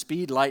tremendous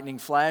speed. Lightning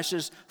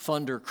flashes,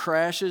 thunder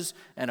crashes,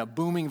 and a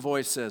booming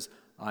voice says,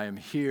 "I am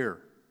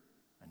here,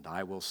 and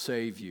I will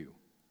save you.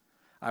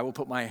 I will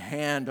put my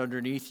hand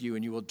underneath you,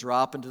 and you will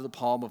drop into the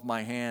palm of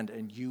my hand,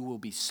 and you will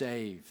be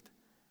saved."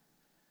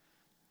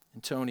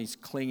 And Tony's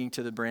clinging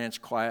to the branch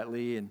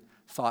quietly and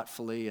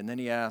thoughtfully, and then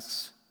he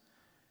asks,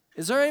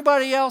 "Is there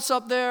anybody else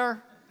up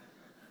there?"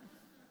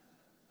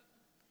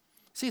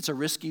 See, it's a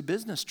risky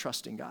business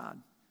trusting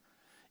God.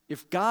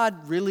 If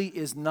God really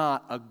is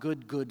not a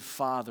good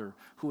father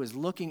who is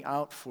looking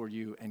out for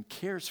you and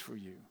cares for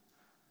you,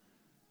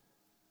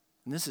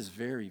 and this is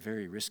very,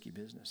 very risky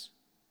business.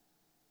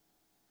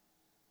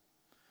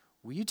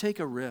 Will you take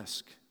a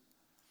risk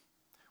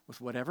with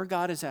whatever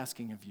God is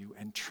asking of you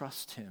and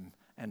trust Him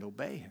and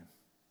obey Him?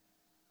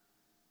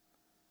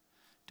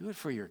 Do it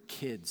for your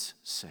kids'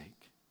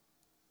 sake,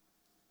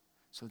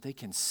 so they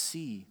can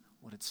see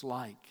what it's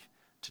like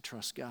to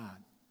trust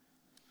God.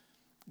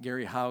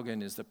 Gary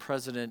Haugen is the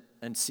president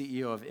and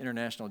CEO of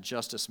International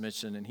Justice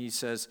Mission, and he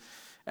says,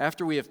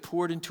 "After we have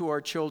poured into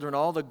our children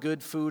all the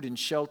good food and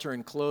shelter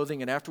and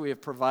clothing, and after we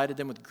have provided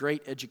them with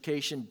great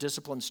education,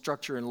 discipline,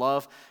 structure, and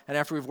love, and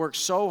after we've worked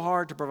so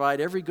hard to provide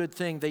every good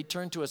thing, they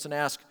turn to us and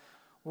ask,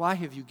 'Why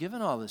have you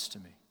given all this to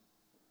me?'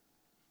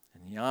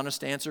 And the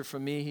honest answer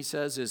from me," he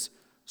says, "is,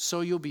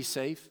 'So you'll be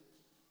safe.'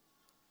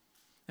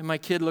 And my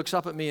kid looks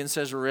up at me and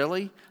says,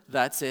 'Really?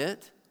 That's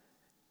it?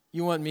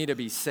 You want me to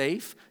be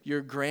safe?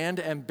 Your grand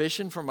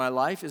ambition for my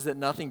life is that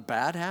nothing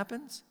bad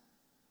happens?'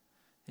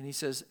 And he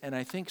says, and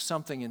I think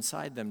something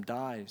inside them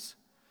dies.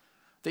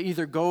 They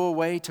either go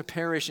away to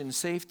perish in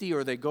safety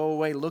or they go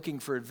away looking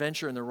for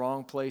adventure in the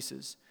wrong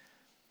places."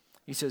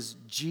 He says,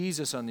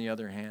 Jesus, on the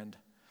other hand,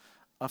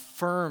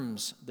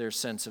 affirms their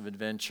sense of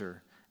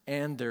adventure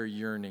and their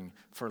yearning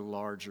for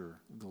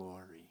larger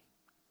glory.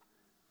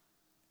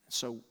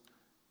 So,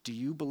 do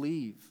you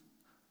believe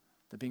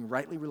that being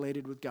rightly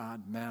related with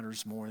God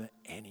matters more than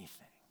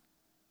anything?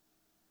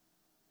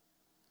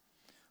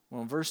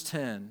 Well, in verse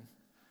 10,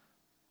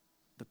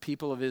 the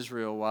people of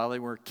Israel, while they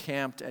were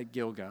camped at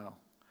Gilgal,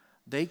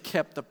 they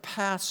kept the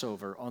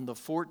Passover on the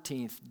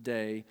 14th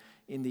day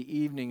in the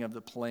evening of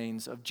the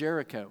plains of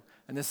Jericho.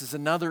 And this is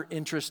another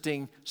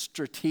interesting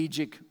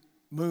strategic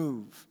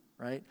move,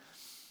 right?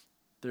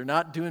 They're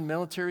not doing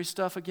military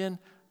stuff again.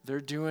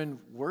 They're doing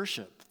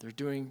worship. They're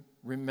doing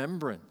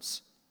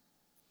remembrance.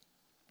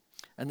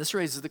 And this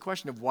raises the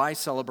question of why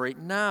celebrate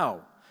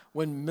now?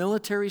 When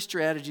military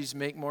strategies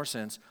make more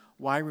sense,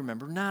 why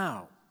remember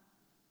now?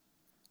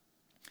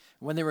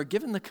 When they were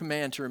given the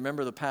command to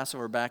remember the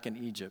Passover back in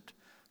Egypt,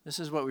 this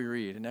is what we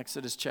read in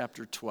Exodus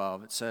chapter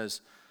 12. It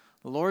says,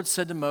 "The Lord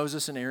said to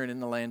Moses and Aaron in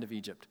the land of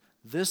Egypt,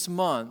 'This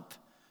month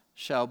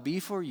shall be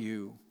for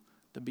you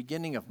the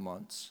beginning of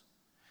months.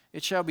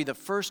 It shall be the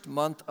first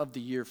month of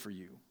the year for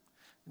you.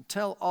 And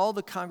tell all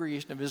the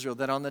congregation of Israel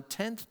that on the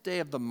 10th day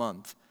of the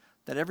month,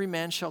 that every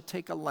man shall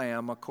take a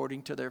lamb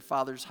according to their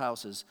father's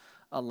houses,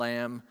 a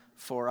lamb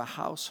for a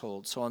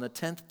household.' So on the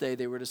 10th day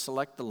they were to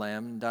select the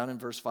lamb. And down in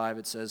verse 5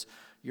 it says,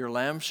 'Your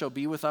lamb shall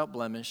be without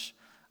blemish,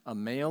 a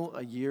male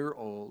a year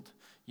old.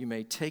 You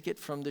may take it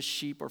from the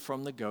sheep or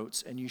from the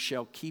goats, and you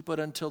shall keep it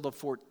until the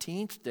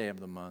 14th day of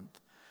the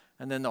month.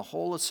 And then the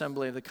whole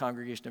assembly of the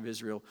congregation of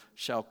Israel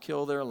shall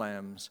kill their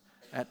lambs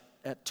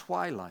at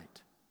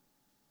twilight.'"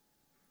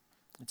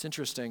 It's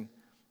interesting.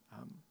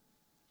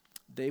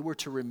 They were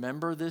to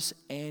remember this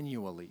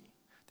annually.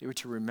 They were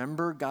to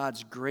remember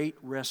God's great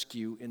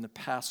rescue in the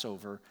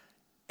Passover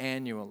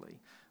annually.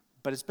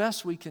 But as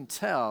best we can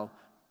tell,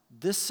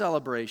 this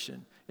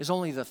celebration is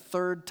only the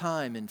third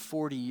time in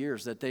 40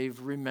 years that they've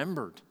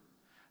remembered,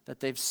 that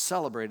they've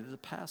celebrated the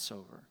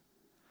Passover.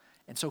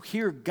 And so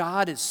here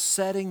God is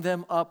setting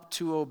them up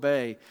to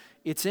obey.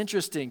 It's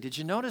interesting. Did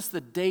you notice the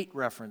date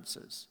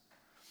references?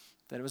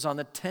 That it was on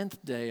the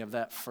 10th day of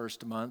that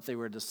first month they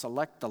were to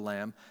select the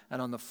lamb,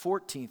 and on the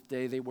 14th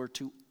day they were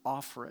to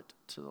offer it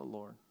to the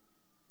Lord.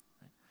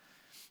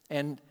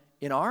 And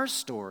in our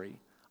story,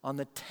 on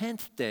the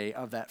 10th day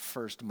of that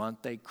first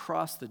month, they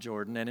crossed the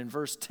Jordan. And in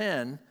verse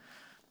 10,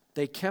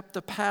 they kept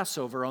the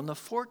Passover on the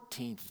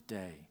 14th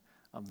day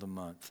of the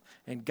month.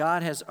 And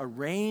God has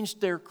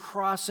arranged their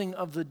crossing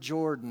of the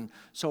Jordan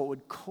so it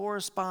would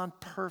correspond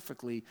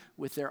perfectly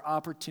with their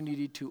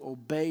opportunity to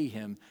obey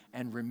him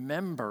and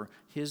remember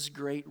his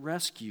great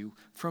rescue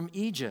from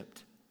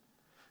Egypt.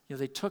 You know,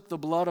 they took the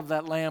blood of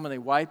that lamb and they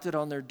wiped it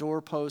on their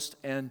doorpost,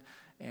 and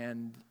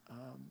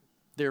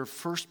their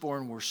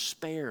firstborn were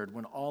spared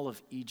when all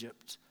of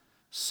Egypt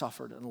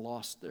suffered and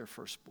lost their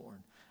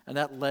firstborn. And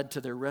that led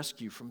to their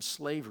rescue from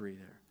slavery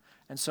there.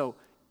 And so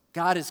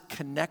God is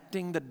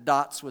connecting the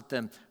dots with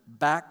them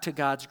back to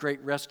God's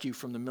great rescue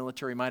from the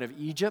military might of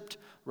Egypt,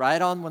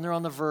 right on when they're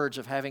on the verge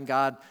of having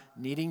God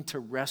needing to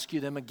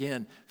rescue them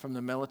again from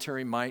the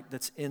military might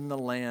that's in the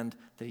land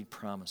that he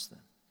promised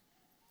them.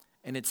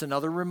 And it's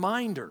another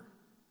reminder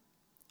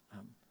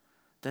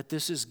that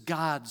this is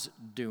God's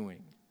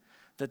doing,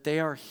 that they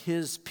are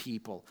his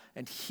people,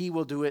 and he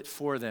will do it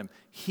for them.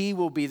 He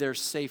will be their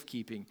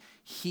safekeeping.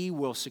 He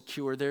will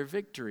secure their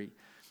victory.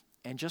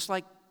 And just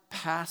like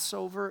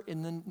Passover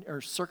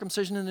or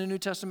circumcision in the New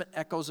Testament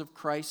echoes of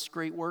Christ's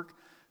great work,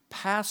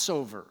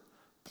 Passover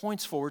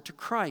points forward to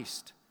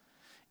Christ.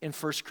 In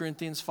 1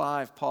 Corinthians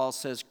 5, Paul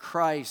says,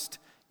 Christ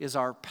is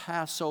our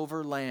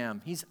Passover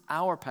lamb. He's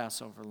our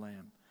Passover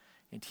lamb,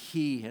 and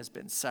he has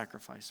been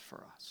sacrificed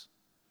for us.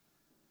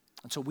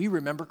 And so we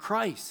remember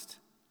Christ,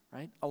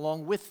 right,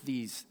 along with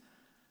these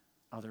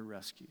other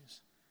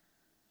rescues.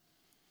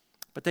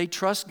 But they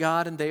trust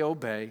God and they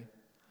obey.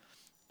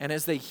 And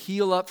as they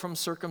heal up from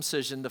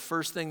circumcision, the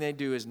first thing they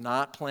do is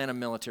not plan a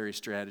military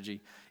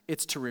strategy.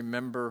 It's to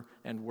remember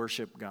and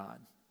worship God.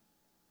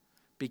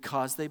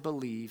 Because they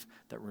believe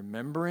that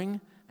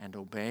remembering and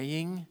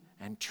obeying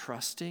and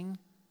trusting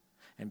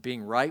and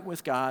being right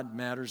with God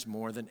matters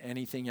more than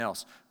anything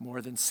else,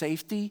 more than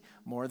safety,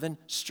 more than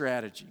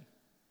strategy.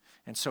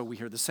 And so we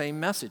hear the same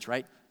message,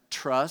 right?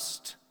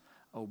 Trust,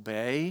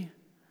 obey,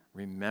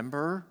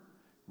 remember,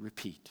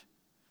 repeat.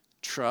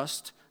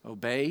 Trust,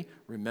 obey,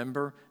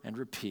 remember, and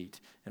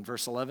repeat. And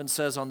verse 11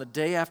 says, on the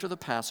day after the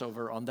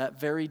Passover, on that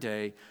very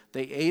day,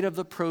 they ate of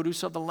the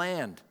produce of the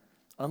land,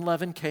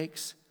 unleavened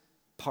cakes,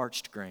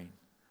 parched grain.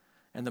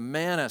 And the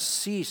manna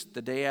ceased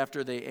the day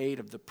after they ate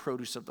of the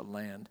produce of the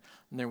land.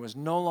 And there was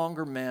no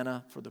longer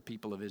manna for the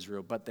people of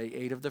Israel, but they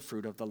ate of the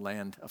fruit of the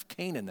land of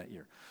Canaan that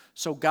year.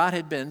 So God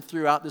had been,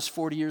 throughout this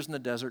 40 years in the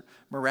desert,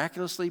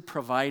 miraculously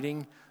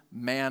providing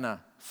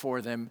manna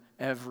for them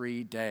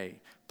every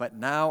day. But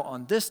now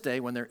on this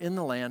day, when they're in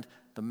the land,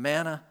 the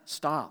manna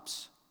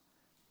stops.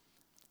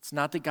 It's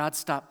not that God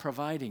stopped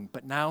providing,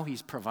 but now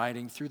he's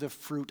providing through the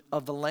fruit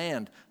of the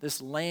land,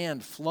 this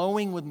land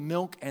flowing with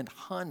milk and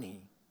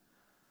honey.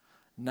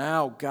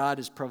 Now God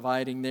is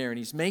providing there, and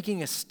he's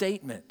making a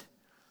statement.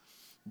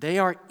 They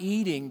are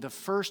eating the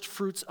first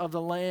fruits of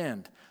the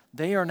land.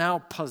 They are now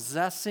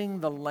possessing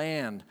the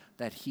land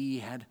that he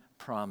had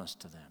promised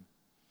to them.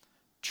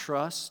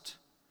 Trust,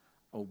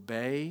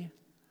 obey,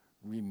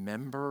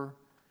 remember,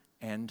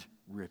 and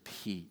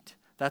repeat.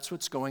 That's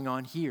what's going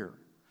on here,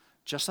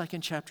 just like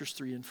in chapters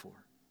 3 and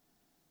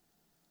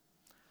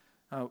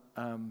 4.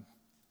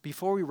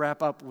 Before we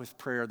wrap up with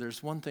prayer,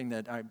 there's one thing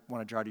that I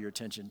want to draw to your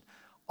attention.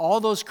 All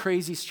those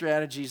crazy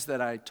strategies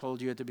that I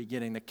told you at the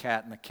beginning, the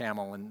cat and the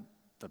camel and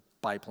the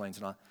biplanes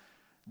and all,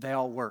 they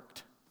all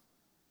worked.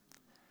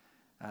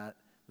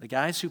 The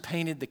guys who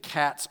painted the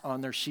cats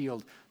on their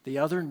shield, the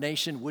other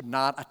nation would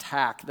not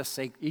attack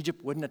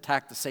Egypt wouldn't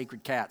attack the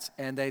sacred cats,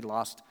 and they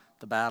lost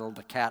the battle.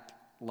 The cat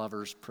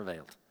lovers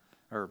prevailed,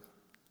 or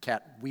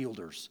cat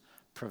wielders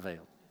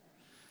prevailed.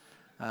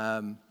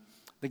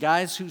 The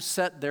guys who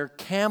set their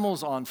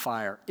camels on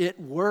fire,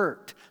 it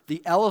worked.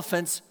 The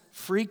elephants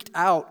freaked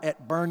out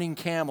at burning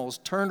camels,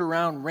 turned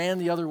around, ran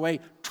the other way,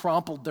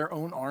 trampled their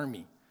own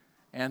army.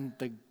 And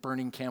the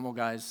burning camel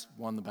guys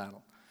won the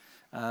battle.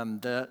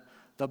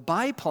 The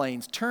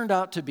biplanes turned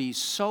out to be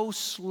so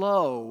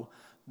slow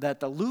that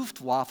the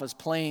Luftwaffe's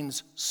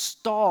planes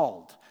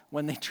stalled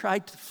when they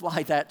tried to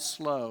fly that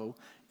slow.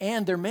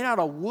 And they're made out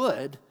of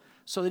wood,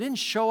 so they didn't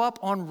show up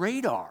on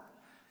radar.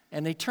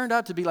 And they turned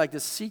out to be like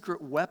this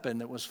secret weapon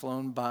that was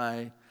flown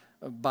by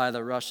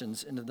the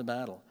Russians into the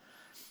battle.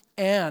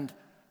 And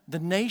the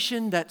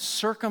nation that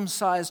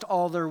circumcised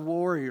all their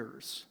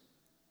warriors,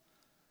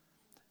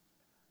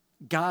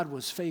 God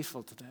was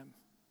faithful to them.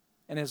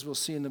 And as we'll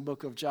see in the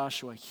book of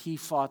Joshua, he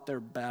fought their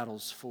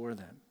battles for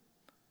them.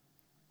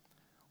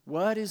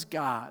 What is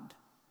God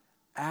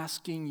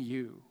asking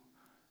you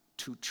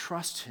to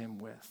trust him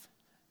with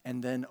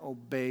and then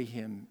obey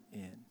him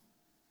in?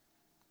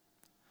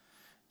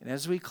 And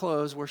as we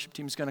close, worship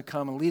team is going to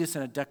come and lead us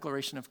in a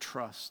declaration of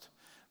trust.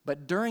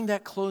 But during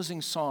that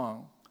closing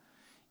song,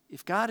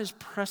 if God is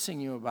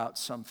pressing you about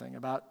something,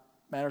 about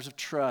matters of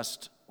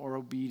trust or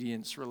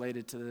obedience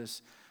related to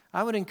this,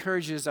 I would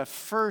encourage you as a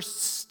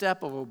first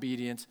step of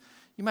obedience,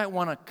 you might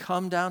want to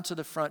come down to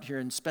the front here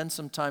and spend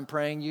some time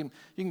praying. You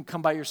can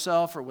come by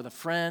yourself or with a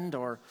friend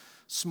or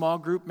small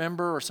group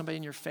member or somebody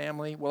in your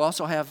family. We'll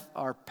also have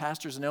our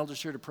pastors and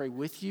elders here to pray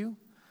with you.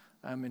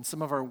 And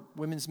some of our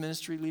women's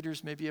ministry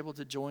leaders may be able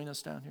to join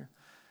us down here.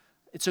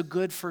 It's a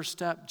good first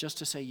step just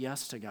to say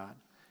yes to God.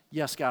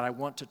 Yes, God, I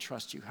want to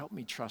trust you. Help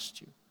me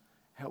trust you.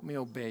 Help me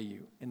obey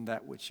you in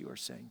that which you are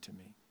saying to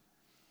me.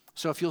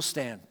 So if you'll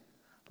stand,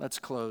 let's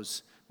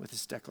close with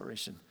this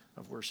declaration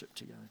of worship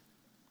together.